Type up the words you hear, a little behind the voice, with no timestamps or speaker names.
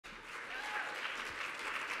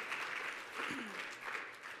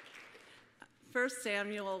First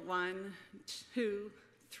Samuel 1, 2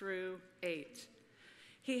 through 8.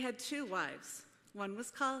 He had 2 wives. One was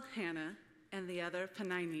called Hannah and the other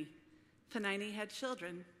Peninnah. Peninnah had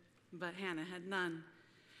children, but Hannah had none.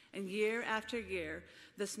 And year after year,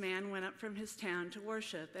 this man went up from his town to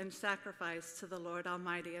worship and sacrifice to the Lord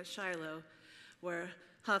Almighty at Shiloh, where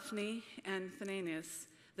Hophni and Phinehas,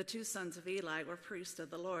 the 2 sons of Eli, were priests of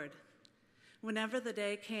the Lord. Whenever the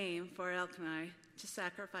day came for Elkanah to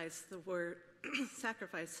sacrifice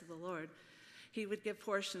to the Lord, he would give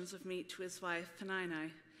portions of meat to his wife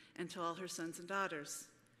Peninnah and to all her sons and daughters.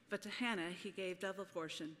 But to Hannah he gave double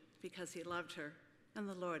portion because he loved her, and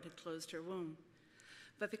the Lord had closed her womb.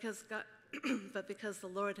 But because the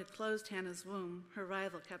Lord had closed Hannah's womb, her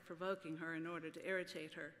rival kept provoking her in order to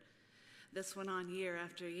irritate her. This went on year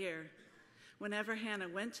after year. Whenever Hannah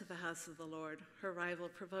went to the house of the Lord, her rival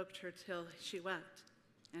provoked her till she wept,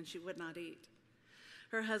 and she would not eat.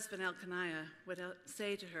 Her husband Elkanah would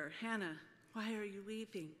say to her, "Hannah, why are you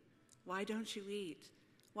weeping? Why don't you eat?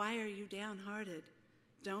 Why are you downhearted?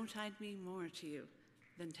 Don't I mean more to you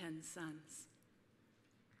than 10 sons?"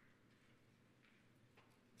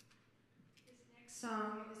 This next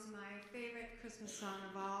song is my favorite Christmas song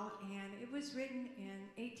of all, and it was written in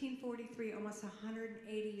 1843, almost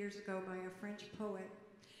 180 years ago, by a French poet.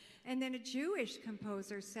 And then a Jewish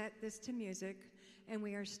composer set this to music, and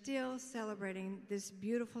we are still celebrating this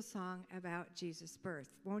beautiful song about Jesus'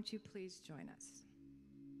 birth. Won't you please join us?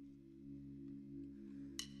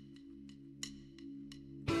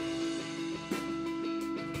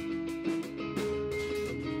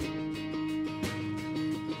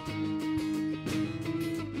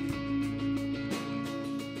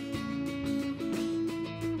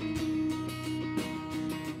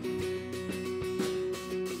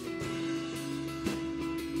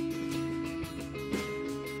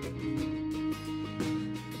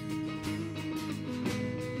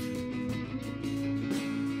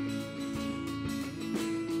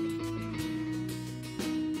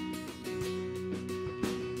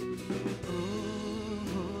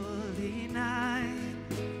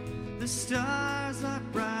 Stars are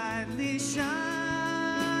brightly shining.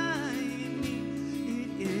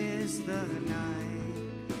 It is the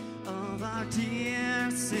night of our dear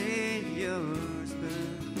Savior's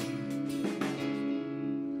birth.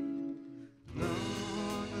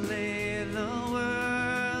 Long lay the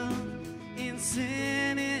world in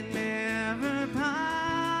sin and never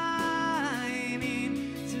pining,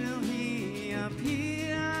 till he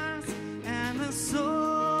appears and the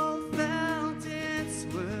soul felt its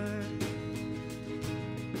worth.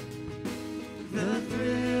 The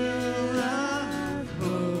thrill of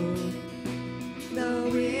hope, the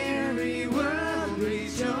weary world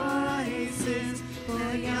rejoices,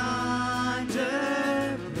 for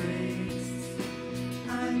yonder breaks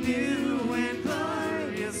a new and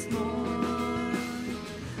glorious morn.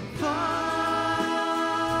 Fall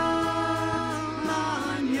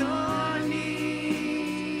on your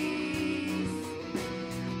knees,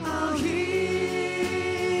 oh,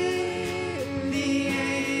 hear the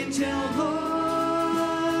angel voice.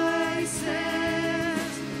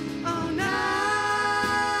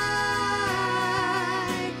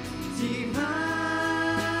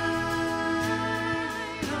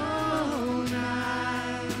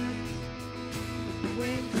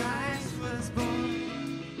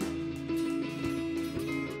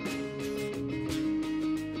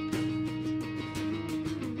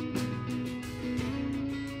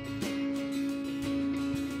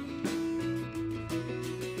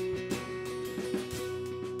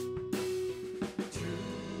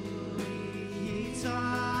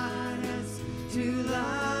 To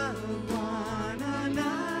love one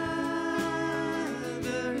another,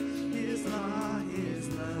 his law is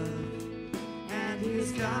love, and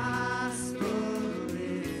his gospel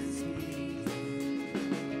is peace.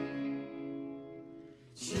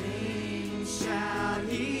 Chains shall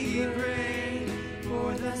he break,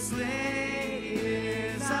 for the slave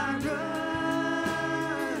is our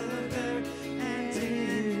brother, and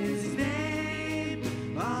in his name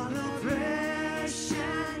all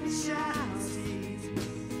oppression shall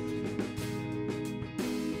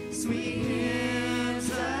sweet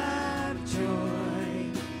hymns of joy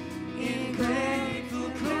in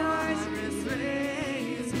grateful chorus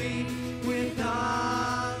praise we with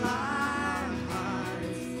all our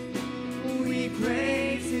hearts. We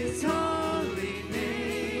praise his holy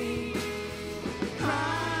name.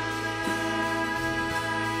 Christ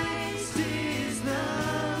is the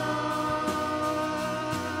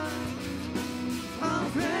Lord.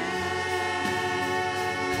 Oh, praise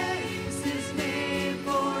his name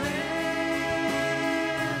forever.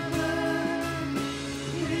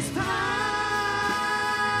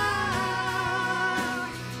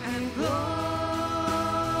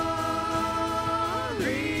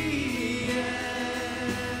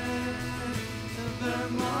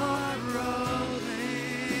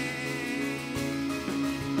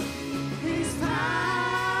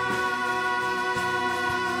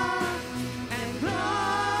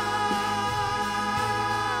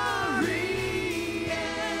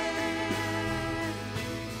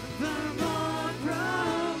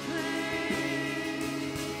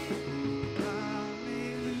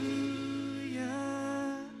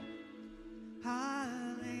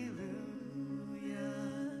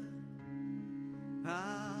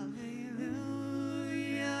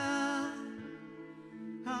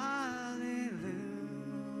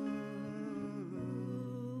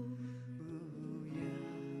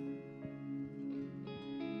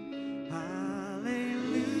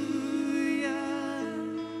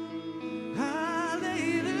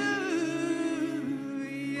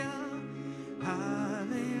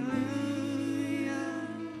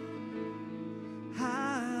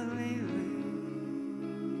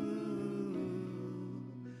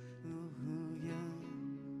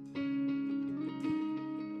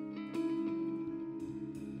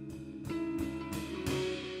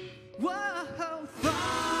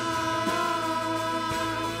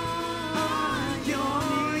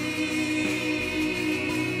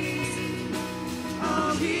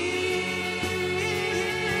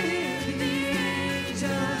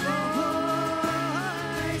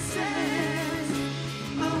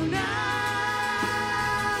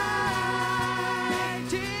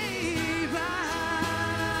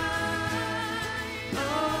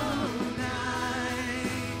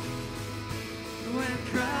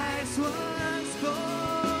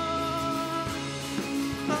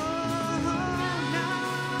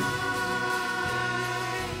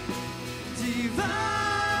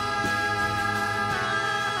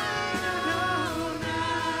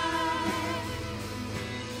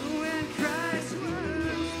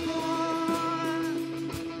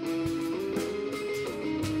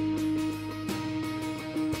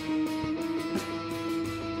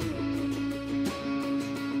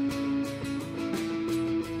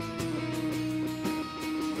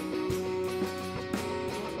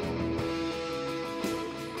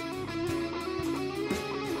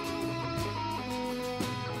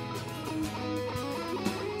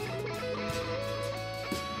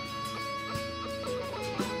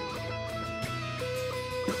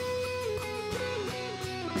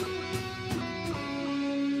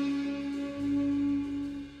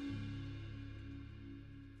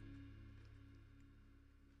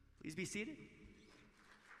 be seated.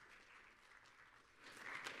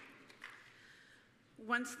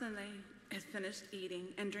 Once then they had finished eating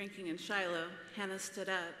and drinking in Shiloh, Hannah stood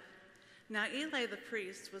up. Now Eli the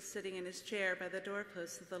priest was sitting in his chair by the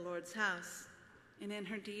doorpost of the Lord's house, and in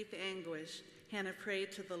her deep anguish, Hannah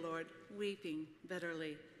prayed to the Lord, weeping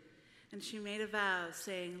bitterly. And she made a vow,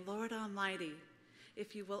 saying, Lord Almighty,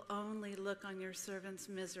 if you will only look on your servant's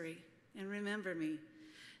misery and remember me,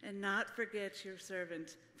 and not forget your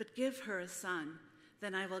servant, but give her a son,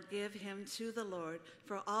 then I will give him to the Lord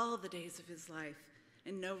for all the days of his life,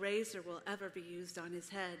 and no razor will ever be used on his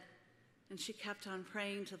head. And she kept on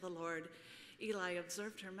praying to the Lord. Eli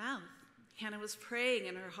observed her mouth. Hannah was praying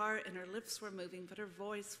in her heart, and her lips were moving, but her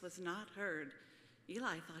voice was not heard.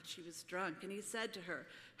 Eli thought she was drunk, and he said to her,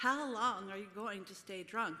 How long are you going to stay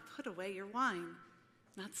drunk? Put away your wine.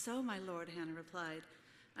 Not so, my lord, Hannah replied.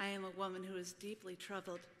 I am a woman who is deeply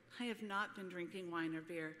troubled. I have not been drinking wine or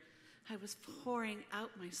beer. I was pouring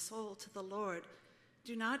out my soul to the Lord.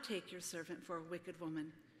 Do not take your servant for a wicked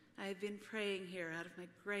woman. I have been praying here out of my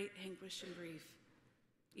great anguish and grief.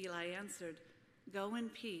 Eli answered, Go in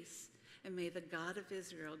peace, and may the God of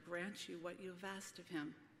Israel grant you what you have asked of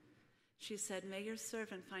him. She said, May your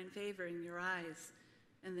servant find favor in your eyes.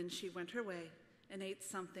 And then she went her way and ate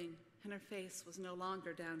something, and her face was no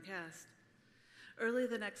longer downcast. Early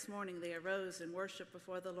the next morning they arose and worshiped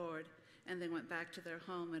before the Lord, and they went back to their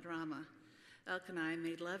home at Ramah. Elkanah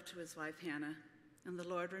made love to his wife Hannah, and the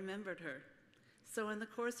Lord remembered her. So in the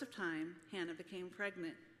course of time, Hannah became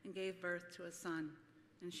pregnant and gave birth to a son,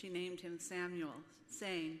 and she named him Samuel,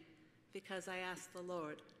 saying, Because I asked the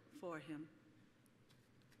Lord for him.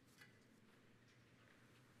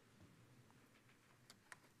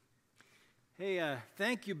 Hey,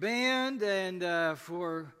 thank you, band, and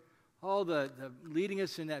for all the leading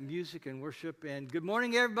us in that music and worship. And good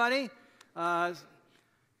morning, everybody. I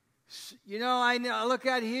look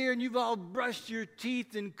out here, and you've all brushed your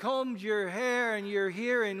teeth and combed your hair, and you're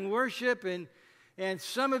here in worship. And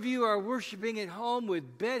some of you are worshiping at home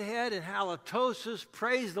with bedhead and halitosis.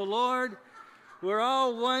 Praise the Lord. We're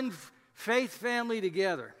all one faith family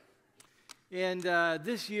together. And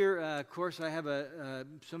this year, of course, I have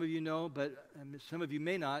some of you know, but some of you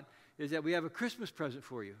may not, is that we have a Christmas present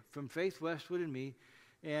for you from Faith Westwood and me.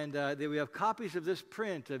 And that we have copies of this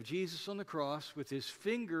print of Jesus on the cross with his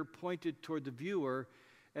finger pointed toward the viewer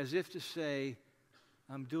as if to say,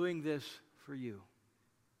 I'm doing this for you.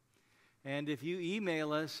 And if you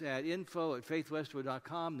email us at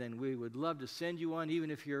info@faithwestwood.com, then we would love to send you one,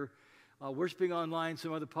 even if you're worshiping online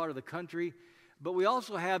some other part of the country. But we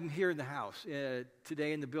also have them here in the house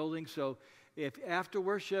today in the building. So if after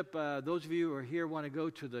worship, those of you who are here want to go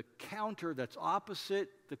to the counter that's opposite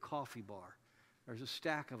the coffee bar, there's a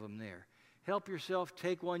stack of them there. Help yourself,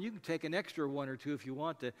 take one. You can take an extra one or two if you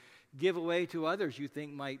want to give away to others you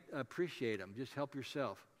think might appreciate them. Just help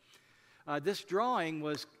yourself. This drawing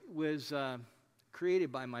was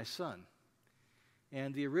created by my son,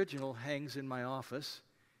 and the original hangs in my office.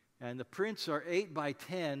 And the prints are 8 by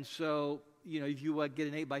 10, so if you get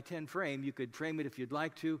an 8 by 10 frame, you could frame it if you'd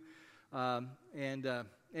like to.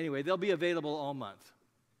 Anyway, they'll be available all month.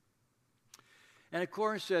 And of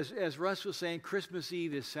course, as Russ was saying, Christmas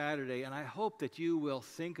Eve is Saturday, and I hope that you will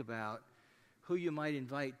think about who you might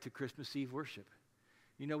invite to Christmas Eve worship.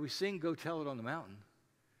 We sing Go Tell It on the Mountain,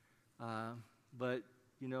 but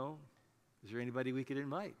is there anybody we could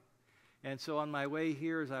invite? And so on my way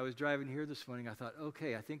here, as I was driving here this morning, I thought,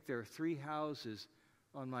 okay, I think there are 3 houses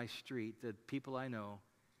on my street that people I know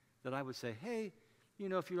that I would say, hey,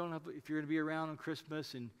 if you're going to be around on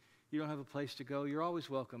Christmas and you don't have a place to go, you're always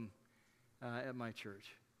welcome at my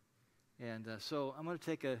church. And so I'm going to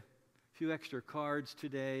take a few extra cards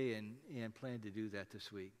today and plan to do that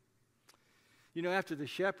this week. After the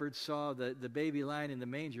shepherds saw the baby lying in the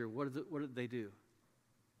manger, what did they do?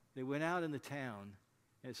 They went out in the town,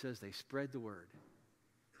 and it says they spread the word.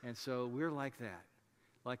 And so we're like that,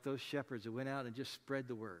 like those shepherds that went out and just spread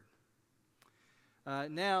the word.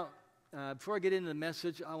 Now, before I get into the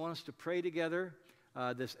message, I want us to pray together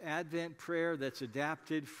this Advent prayer that's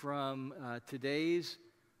adapted from today's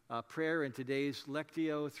prayer in today's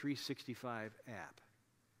Lectio 365 app.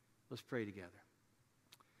 Let's pray together.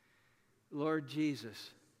 Lord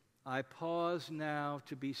Jesus, I pause now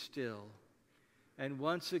to be still and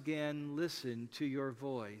once again listen to your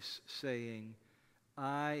voice saying,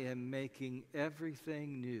 I am making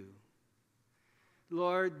everything new.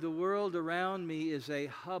 Lord, the world around me is a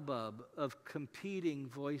hubbub of competing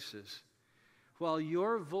voices, while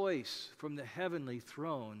your voice from the heavenly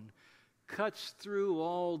throne cuts through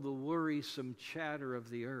all the worrisome chatter of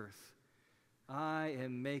the earth. I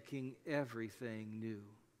am making everything new.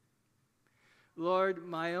 Lord,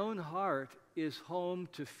 my own heart is home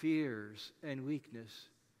to fears and weakness.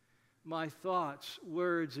 My thoughts,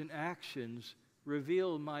 words, and actions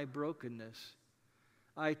reveal my brokenness.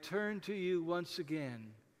 I turn to you once again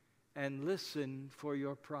and listen for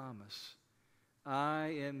your promise.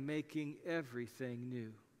 I am making everything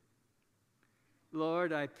new.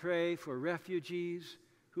 Lord, I pray for refugees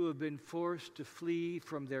who have been forced to flee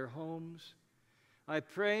from their homes. I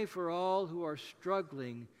pray for all who are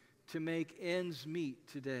struggling to make ends meet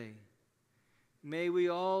today. May we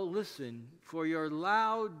all listen for your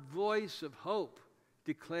loud voice of hope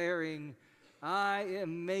declaring, I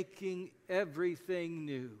am making everything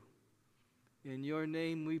new. In your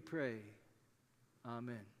name we pray.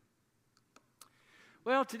 Amen.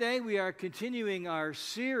 Well, today we are continuing our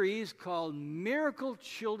series called Miracle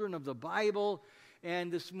Children of the Bible, and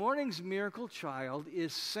this morning's miracle child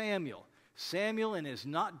is Samuel. Samuel and his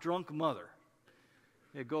not drunk mother.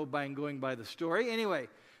 Going by the story. Anyway,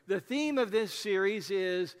 the theme of this series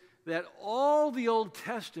is that all the Old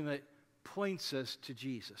Testament points us to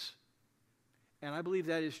Jesus. And I believe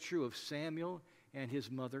that is true of Samuel and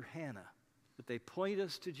his mother Hannah, that they point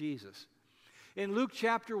us to Jesus. In Luke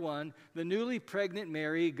chapter 1, the newly pregnant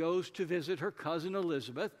Mary goes to visit her cousin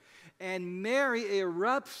Elizabeth, and Mary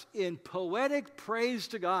erupts in poetic praise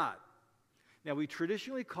to God. Now, we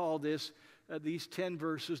traditionally call these 10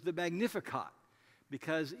 verses the Magnificat,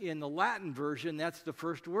 because in the Latin version, that's the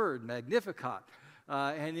first word, Magnificat.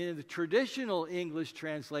 And in the traditional English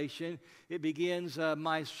translation, it begins,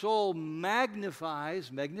 my soul magnifies,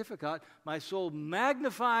 Magnificat, my soul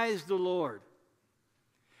magnifies the Lord.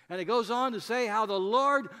 And it goes on to say how the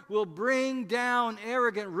Lord will bring down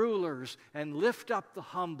arrogant rulers and lift up the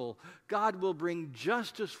humble. God will bring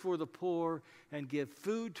justice for the poor and give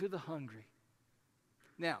food to the hungry.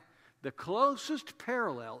 Now, the closest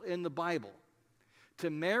parallel in the Bible to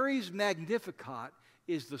Mary's Magnificat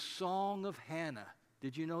is the Song of Hannah.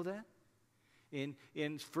 Did you know that? In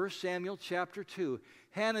 1 Samuel chapter 2,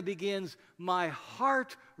 Hannah begins, my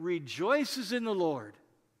heart rejoices in the Lord.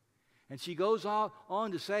 And she goes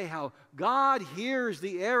on to say how God hears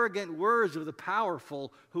the arrogant words of the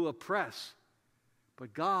powerful who oppress,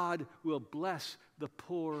 but God will bless the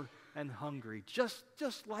poor and hungry, just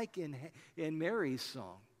like in Mary's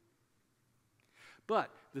song. But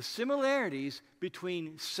the similarities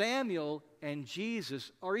between Samuel and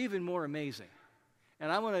Jesus are even more amazing.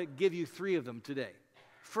 And I want to give you 3 of them today.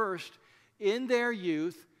 First, in their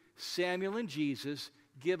youth, Samuel and Jesus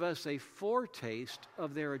give us a foretaste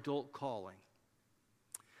of their adult calling.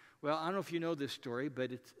 Well, I don't know if you know this story,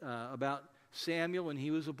 but it's about Samuel when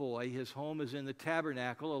he was a boy. His home is in the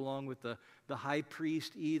tabernacle along with the high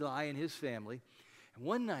priest Eli and his family. And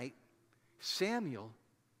one night, Samuel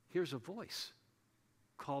hears a voice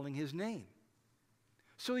calling his name.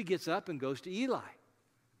 So he gets up and goes to Eli.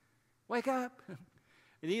 Wake up.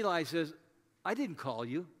 And Eli says, I didn't call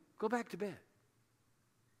you. Go back to bed.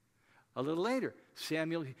 A little later,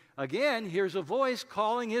 Samuel again hears a voice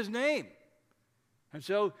calling his name. And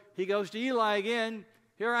so he goes to Eli again.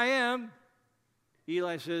 Here I am.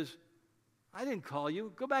 Eli says, I didn't call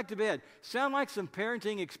you. Go back to bed. Sound like some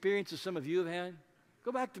parenting experiences some of you have had?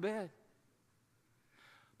 Go back to bed.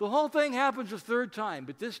 The whole thing happens a third time,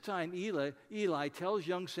 but this time Eli tells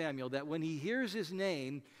young Samuel that when he hears his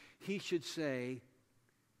name, he should say,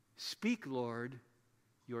 Speak, Lord,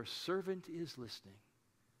 your servant is listening.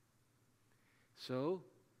 So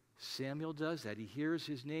Samuel does that. He hears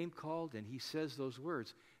his name called and he says those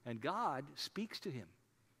words. And God speaks to him,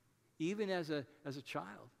 even as a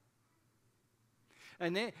child.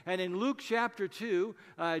 And in Luke chapter 2,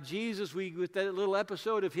 Jesus, with that little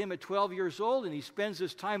episode of him at 12 years old, and he spends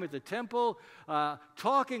his time at the temple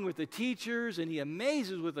talking with the teachers, and he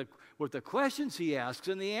amazes with the questions he asks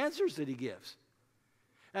and the answers that he gives.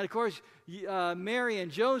 And of course, Mary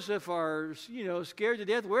and Joseph are, scared to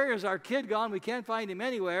death. Where is our kid gone? We can't find him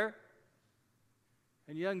anywhere.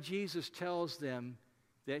 And young Jesus tells them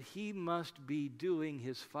that he must be doing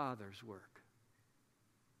his Father's work.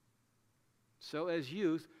 So as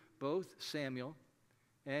youth, both Samuel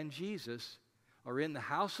and Jesus are in the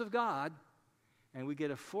house of God, and we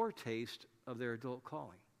get a foretaste of their adult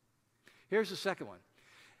calling. Here's the second one.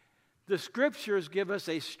 The Scriptures give us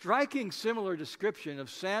a striking similar description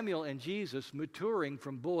of Samuel and Jesus maturing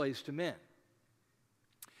from boys to men.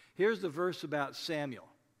 Here's the verse about Samuel.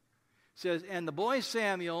 It says, And the boy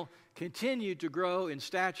Samuel continued to grow in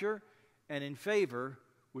stature and in favor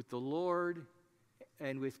with the Lord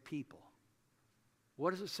and with people.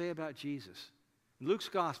 What does it say about Jesus? In Luke's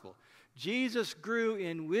Gospel, Jesus grew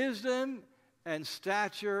in wisdom and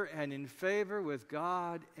stature and in favor with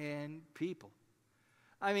God and people.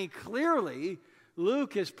 I mean, clearly,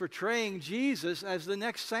 Luke is portraying Jesus as the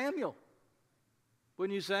next Samuel.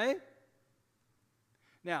 Wouldn't you say?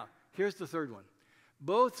 Now, here's the third one.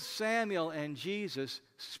 Both Samuel and Jesus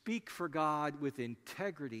speak for God with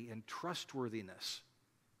integrity and trustworthiness.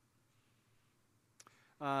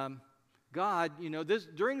 God,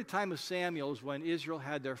 during the time of Samuel is when Israel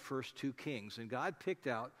had their first two kings, and God picked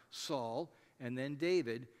out Saul and then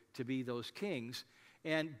David to be those kings.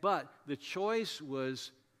 But the choice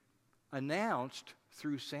was announced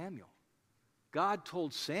through Samuel. God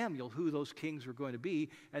told Samuel who those kings were going to be,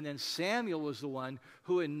 and then Samuel was the one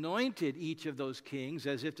who anointed each of those kings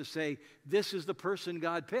as if to say, this is the person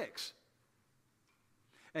God picks.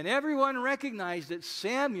 And everyone recognized that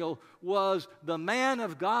Samuel was the man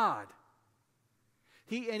of God.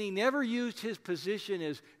 He never used his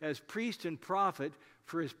position as priest and prophet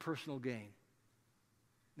for his personal gain.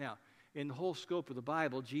 Now, in the whole scope of the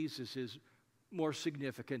Bible, Jesus is more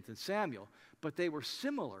significant than Samuel, but they were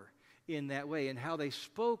similar in that way, in how they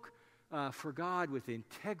spoke for God with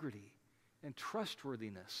integrity and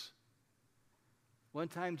trustworthiness. One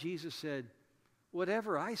time Jesus said,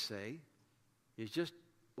 whatever I say is just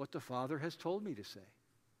what the Father has told me to say.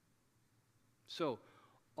 So,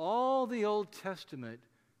 all the Old Testament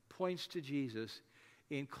points to Jesus,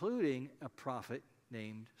 including a prophet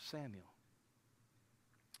named Samuel.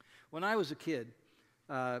 When I was a kid,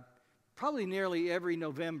 probably nearly every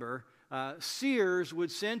November, Sears would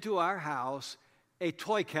send to our house a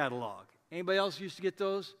toy catalog. Anybody else used to get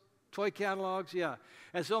those toy catalogs? Yeah.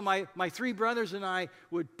 And so my three brothers and I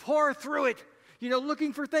would pour through it,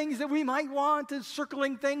 looking for things that we might want and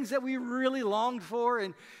circling things that we really longed for.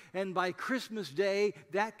 And by Christmas Day,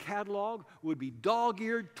 that catalog would be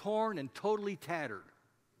dog-eared, torn, and totally tattered.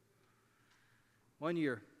 One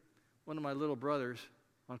year, one of my little brothers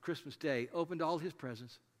on Christmas Day opened all his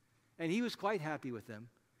presents, and he was quite happy with them.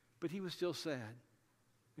 But he was still sad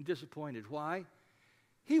and disappointed. Why?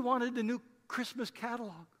 He wanted the new Christmas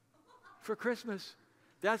catalog for Christmas.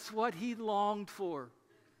 That's what he longed for.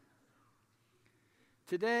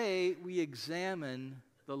 Today, we examine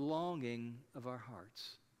the longing of our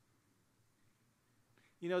hearts.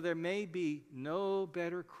 There may be no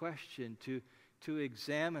better question to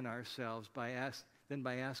examine ourselves than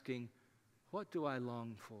by asking, what do I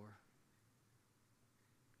long for?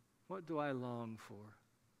 What do I long for?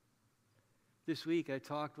 This week I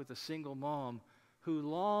talked with a single mom who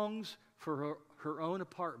longs for her own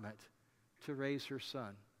apartment to raise her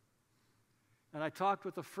son. And I talked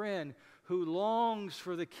with a friend who longs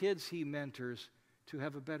for the kids he mentors to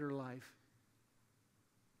have a better life.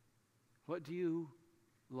 What do you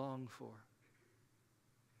long for?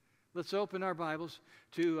 Let's open our Bibles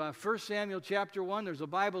to 1 Samuel chapter 1. There's a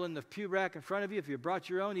Bible in the pew rack in front of you. If you brought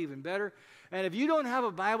your own, even better. And if you don't have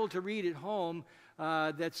a Bible to read at home,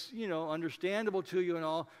 that's, understandable to you and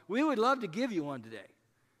all, we would love to give you one today.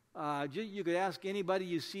 You could ask anybody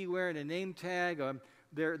you see wearing a name tag.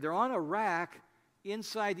 They're on a rack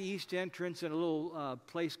inside the east entrance in a little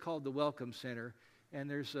place called the Welcome Center. And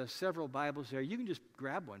there's several Bibles there. You can just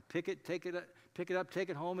grab one, pick it up, take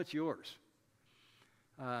it home. It's yours.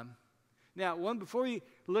 Now, before we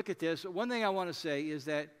look at this, one thing I want to say is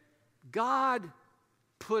that God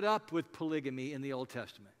put up with polygamy in the Old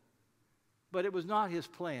Testament, but it was not his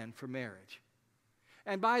plan for marriage.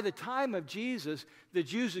 And by the time of Jesus, the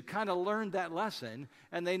Jews had kind of learned that lesson,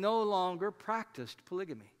 and they no longer practiced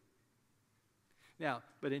polygamy. Now,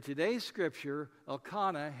 but in today's scripture,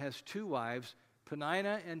 Elkanah has two wives,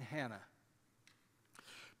 Peninnah and Hannah.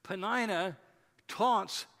 Peninnah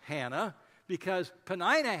taunts Hannah because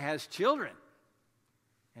Peninnah has children,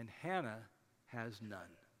 and Hannah has none.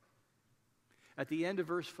 At the end of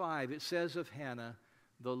verse 5, it says of Hannah,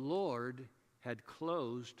 the Lord had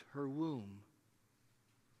closed her womb.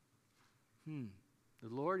 The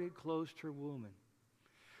Lord had closed her womb.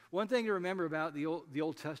 One thing to remember about the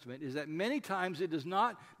Old Testament is that many times it does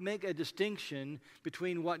not make a distinction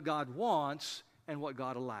between what God wants and what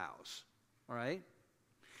God allows. All right?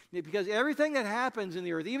 Because everything that happens in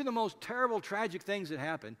the earth, even the most terrible, tragic things that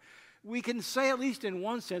happen, we can say at least in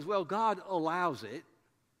one sense, well, God allows it,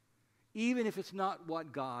 even if it's not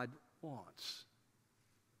what God wants.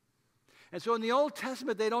 And so in the Old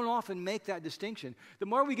Testament, they don't often make that distinction. The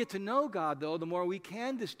more we get to know God, though, the more we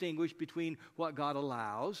can distinguish between what God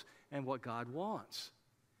allows and what God wants.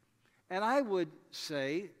 And I would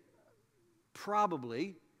say,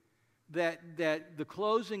 probably, that the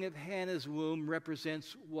closing of Hannah's womb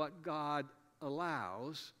represents what God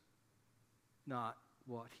allows, not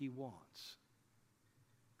what he wants.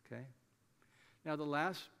 Okay? Now, the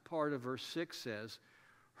last part of verse 6 says,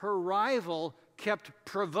 her rival kept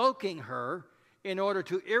provoking her in order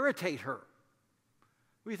to irritate her.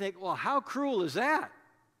 We think, well, how cruel is that?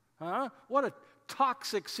 Huh? What a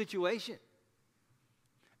toxic situation.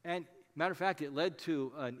 And matter of fact, it led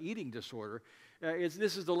to an eating disorder.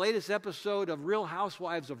 This is the latest episode of Real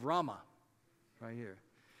Housewives of Rama, right here.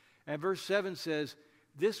 And verse 7 says,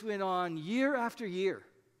 this went on year after year.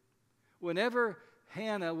 Whenever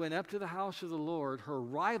Hannah went up to the house of the Lord, her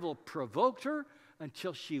rival provoked her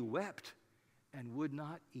until she wept and would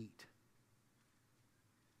not eat.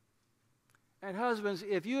 And husbands,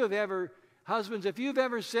 if you've ever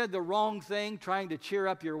said the wrong thing trying to cheer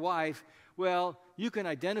up your wife, well, you can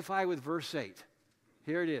identify with verse 8.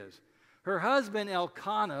 Here it is. Her husband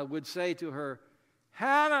Elkanah would say to her,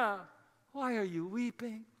 Hannah, why are you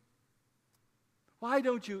weeping? Why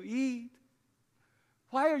don't you eat?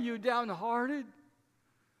 Why are you downhearted?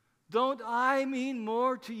 Don't I mean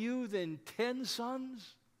more to you than 10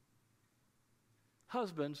 sons?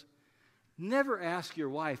 Husbands, never ask your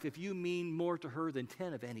wife if you mean more to her than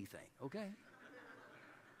 10 of anything, okay?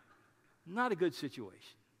 Not a good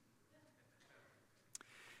situation.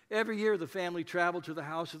 Every year the family traveled to the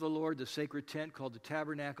house of the Lord, the sacred tent called the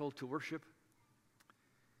tabernacle, to worship.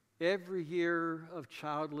 Every year of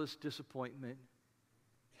childless disappointment,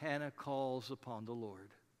 Hannah calls upon the Lord.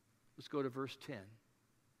 Let's go to verse 10.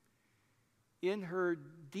 In her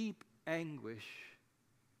deep anguish,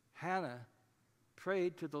 Hannah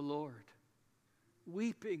prayed to the Lord,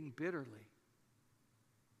 weeping bitterly.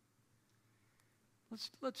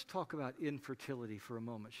 Let's talk about infertility for a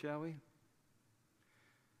moment, shall we?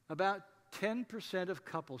 About 10% of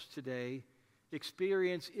couples today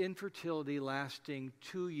experience infertility lasting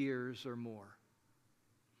 2 years or more.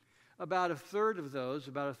 About a third of those,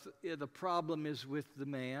 the problem is with the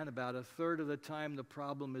man. About a third of the time, the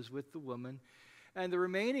problem is with the woman. And the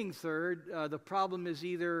remaining third, the problem is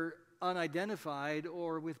either unidentified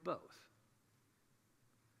or with both.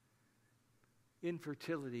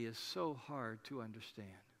 Infertility is so hard to understand.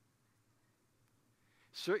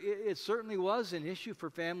 It certainly was an issue for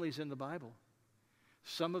families in the Bible.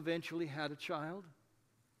 Some eventually had a child,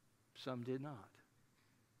 some did not.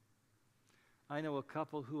 I know a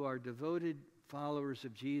couple who are devoted followers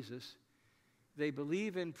of Jesus. They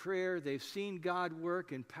believe in prayer, they've seen God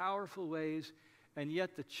work in powerful ways, and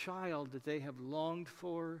yet the child that they have longed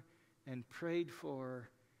for and prayed for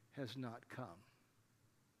has not come.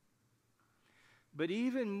 But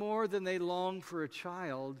even more than they long for a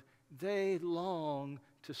child, they long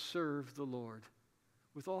to serve the Lord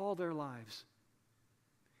with all their lives.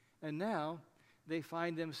 And now they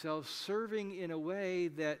find themselves serving in a way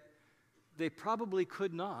that they probably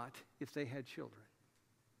could not if they had children.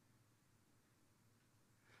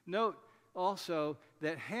 Note also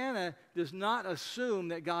that Hannah does not assume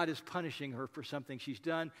that God is punishing her for something she's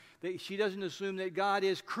done. She doesn't assume that God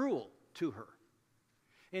is cruel to her.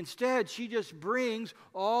 Instead, she just brings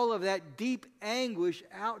all of that deep anguish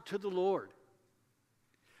out to the Lord,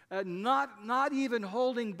 not even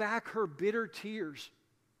holding back her bitter tears.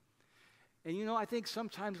 And you know, I think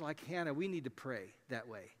sometimes like Hannah, we need to pray that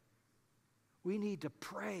way. We need to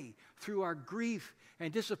pray through our grief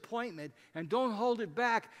and disappointment and don't hold it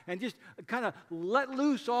back and just kind of let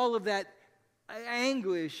loose all of that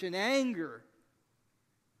anguish and anger.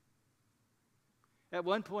 At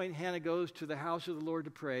one point, Hannah goes to the house of the Lord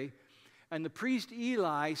to pray, and the priest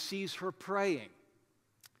Eli sees her praying.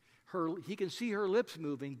 He can see her lips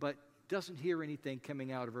moving, but doesn't hear anything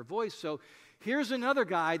coming out of her voice. So here's another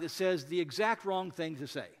guy that says the exact wrong thing to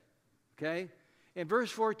say. Okay? In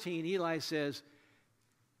verse 14, Eli says,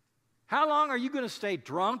 "How long are you going to stay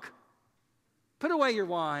drunk? Put away your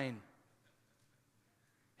wine."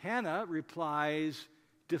 Hannah replies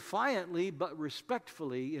defiantly but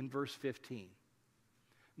respectfully in verse 15.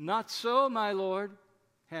 "Not so, my Lord,"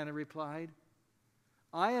 Hannah replied.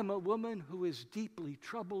 "I am a woman who is deeply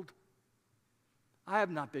troubled. I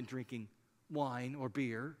have not been drinking wine or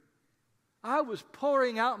beer. I was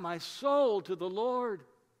pouring out my soul to the Lord."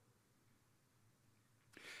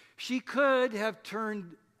 She could have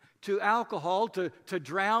turned to alcohol to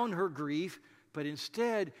drown her grief, but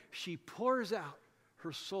instead she pours out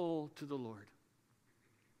her soul to the Lord.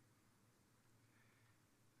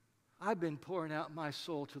 I've been pouring out my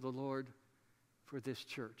soul to the Lord for this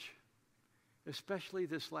church, especially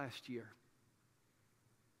this last year.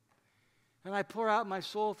 And I pour out my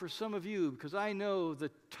soul for some of you because I know the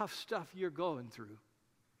tough stuff you're going through.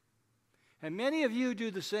 And many of you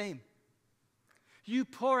do the same. You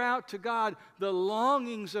pour out to God the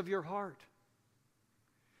longings of your heart.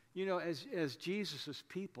 You know, as Jesus'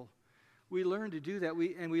 people, we learn to do that.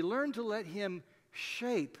 We learn to let Him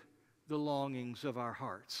shape the longings of our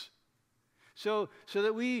hearts. so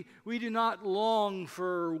that we do not long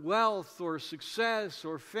for wealth or success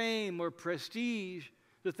or fame or prestige,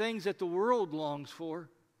 the things that the world longs for.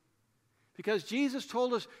 Because Jesus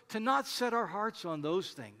told us to not set our hearts on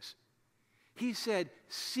those things. He said,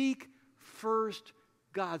 seek first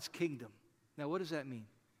God's kingdom. Now, what does that mean?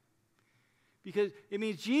 Because it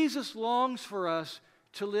means Jesus longs for us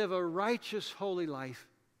to live a righteous, holy life,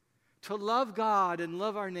 to love God and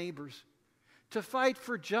love our neighbors, to fight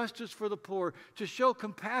for justice for the poor, to show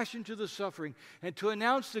compassion to the suffering, and to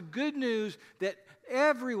announce the good news that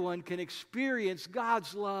everyone can experience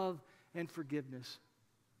God's love and forgiveness.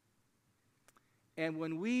 And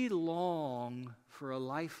when we long for a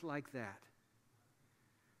life like that,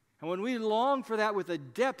 and when we long for that with a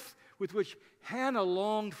depth with which Hannah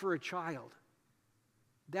longed for a child,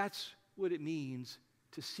 that's what it means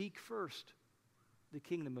to seek first the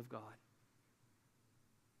kingdom of God.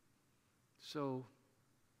 So,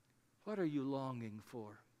 what are you longing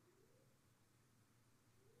for?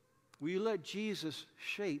 Will you let Jesus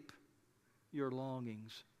shape your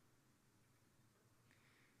longings?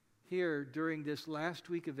 Here, during this last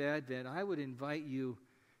week of Advent, I would invite you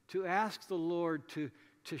to ask the Lord to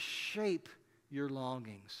shape your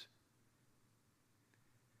longings.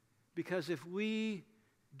 Because if we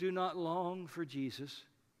do not long for Jesus,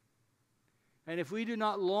 and if we do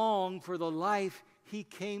not long for the life He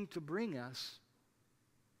came to bring us,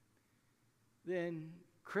 then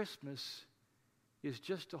Christmas is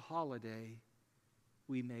just a holiday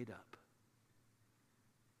we made up.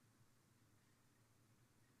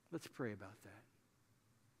 Let's pray about that.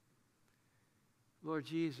 Lord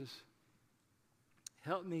Jesus,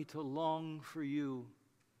 help me to long for you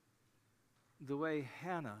the way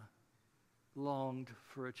Hannah longed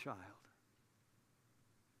for a child.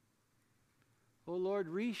 Oh Lord,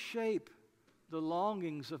 reshape the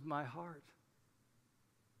longings of my heart.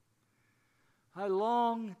 I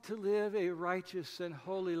long to live a righteous and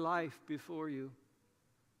holy life before you.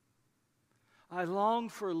 I long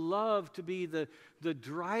for love to be the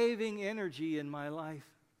driving energy in my life.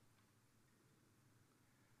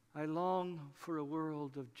 I long for a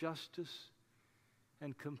world of justice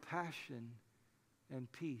and compassion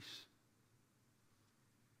and peace.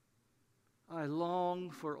 I long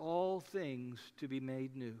for all things to be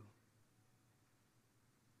made new.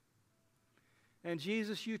 And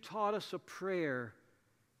Jesus, you taught us a prayer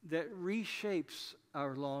that reshapes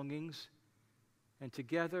our longings, and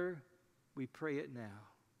together we pray it now.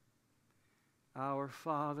 Our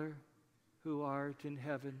Father, who art in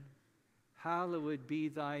heaven, hallowed be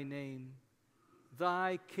thy name.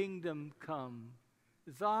 Thy kingdom come.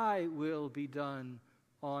 Thy will be done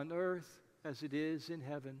on earth as it is in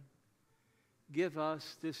heaven. Give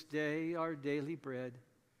us this day our daily bread,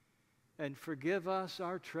 and forgive us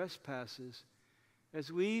our trespasses, as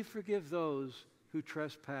we forgive those who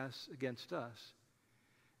trespass against us.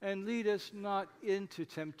 And lead us not into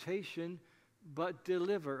temptation, but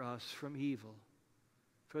deliver us from evil.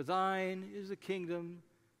 For thine is the kingdom,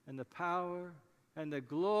 and the power, and the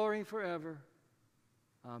glory forever.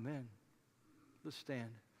 Amen. Let's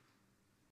stand.